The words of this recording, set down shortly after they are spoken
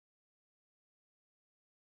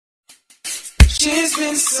She's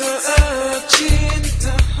been searching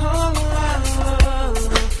the whole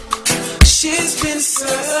world. She's been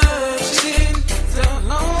searching the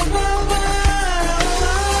whole world.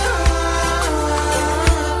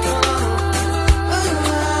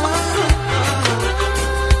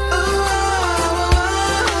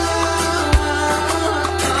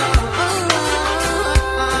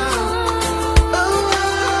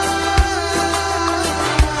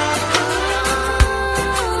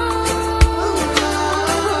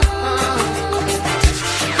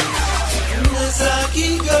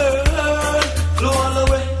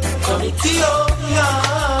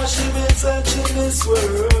 This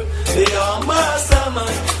world, they are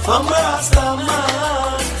Rastaman, I'm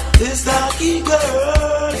Rastaman. This darky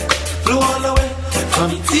girl flew all the way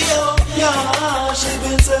from Ethiopia. She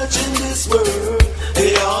been searching this world.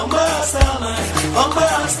 They are Rastaman, I'm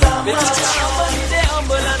Rastaman. They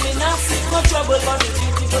humble and me not seek no trouble, but the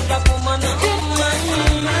beautiful black woman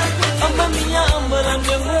me humble and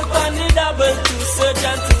them work on the double to search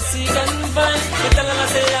and to seek and find. But tell them I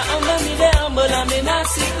say me they humble and me not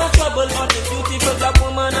seek no trouble, but the beautiful black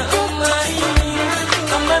woman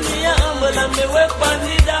me humble and me work on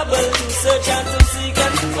the double to search and to seek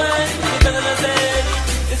and find. But tell them I say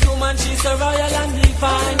this woman she's so royal and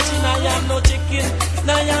divine. She not have no chicken,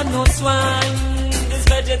 not have no swine. This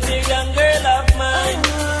vegetarian girl of mine,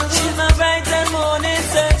 she's my bright and morning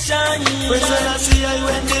sunshine. When I see her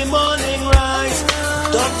when the morning rise,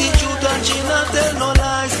 talk the truth and she not tell no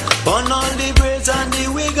lies. On all the braids and the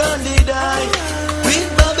wig and the dye, with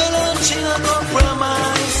Babylon she not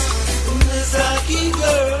compromise. This lucky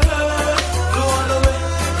girl, go all the way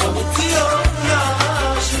from Ethiopia.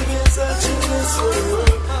 She been searching this world.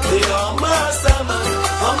 They are Rastaman,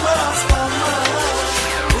 I'm Rastaman.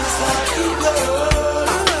 This lucky girl.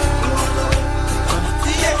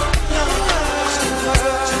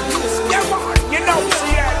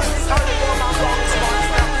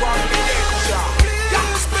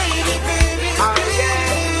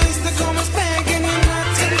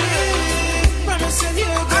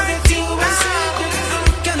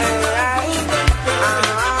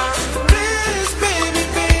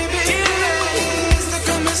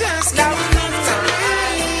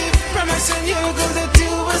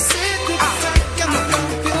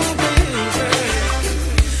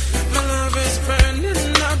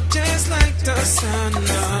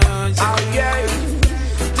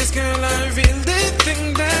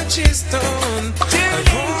 She's done.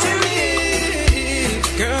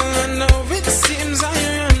 Girl, I know it seems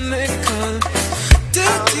ironical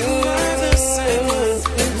that you are the same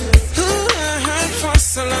who I had for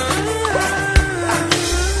so long.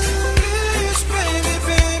 Please, baby,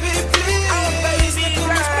 baby, please. Oh, baby,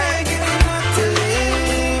 come begging you not to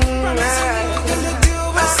leave. Promising you gonna do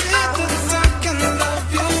what's it that I can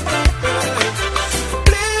love you, baby.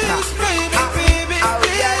 Please, baby, baby,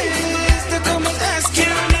 please. To come and ask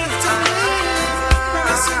you.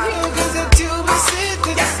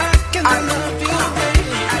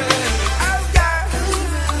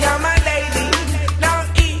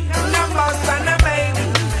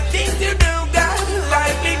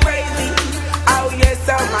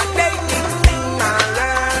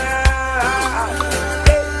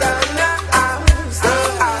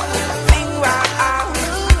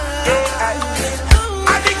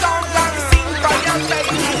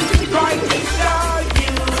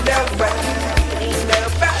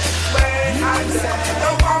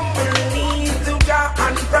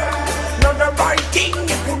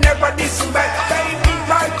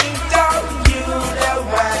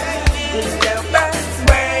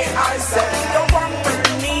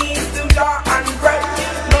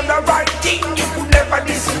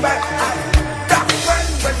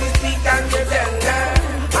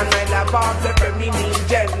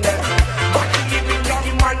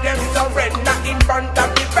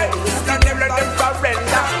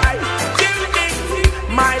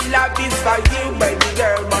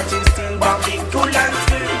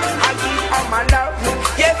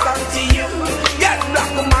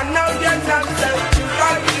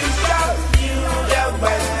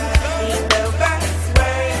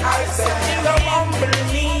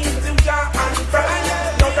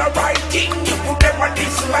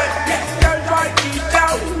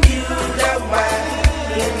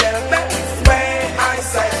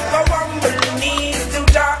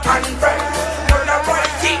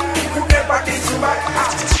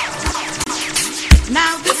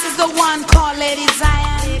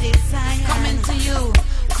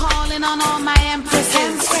 Calling on all my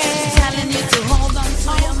empresses, telling you to hold on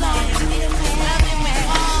to your man, loving me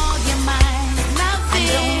all your mind, nothing,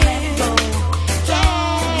 and don't let go,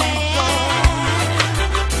 yeah.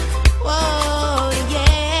 Whoa.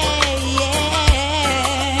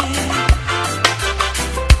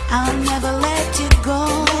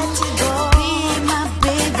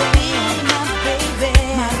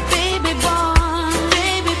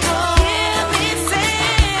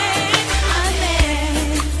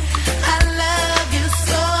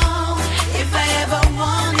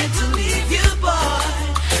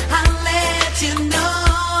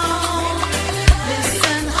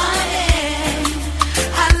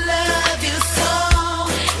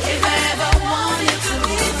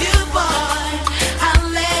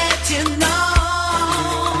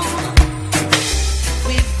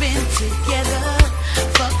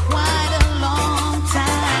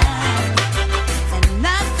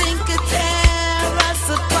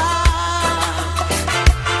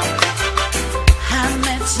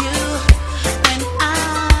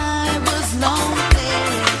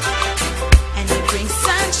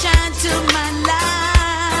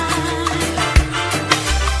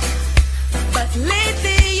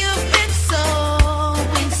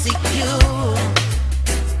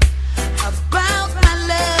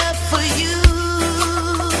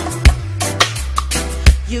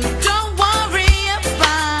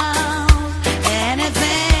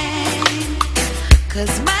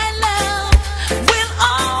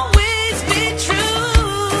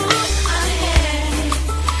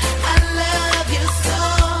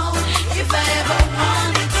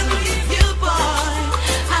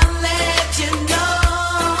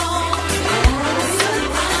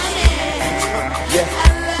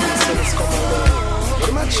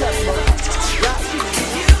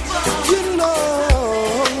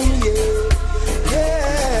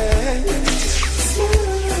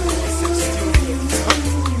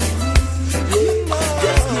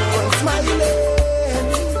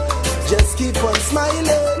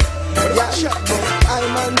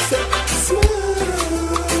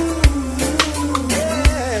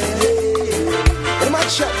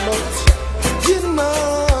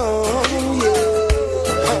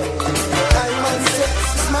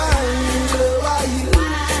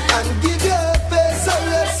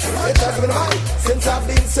 been a while since I've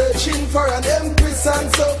been searching for an empress, and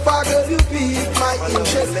so far girl you pique my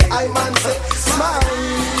interest. I man say smile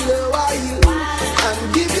a while and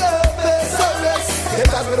give your face a rest. It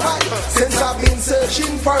has been a while since I've been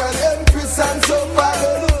searching for an empress, and so far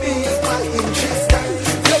girl you pique my interest.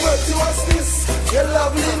 Your virtuousness, your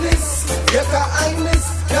loveliness, your kindness,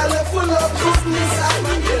 you're full of goodness. I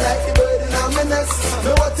man you like the bird in a nest.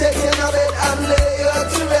 No one take you in a bed and lay you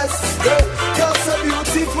to rest. Girl, you're so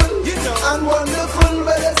beautiful and wonderful,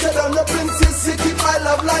 but I said I'm the princess, you keep my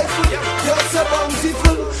love life full. You're so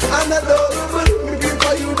bountiful and adorable. Me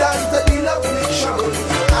before you dance the deal of nation.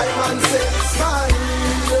 I man say smile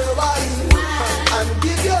a while and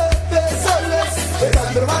give your face a rest. It has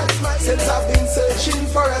been a while since I've been searching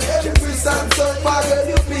for an empress, and so far girl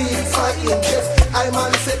you please my interest. I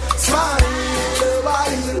man say smile a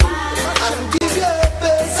while and give your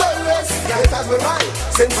face a rest. It has been a while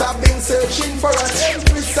since I've been searching for an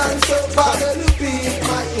empress, and so far girl you please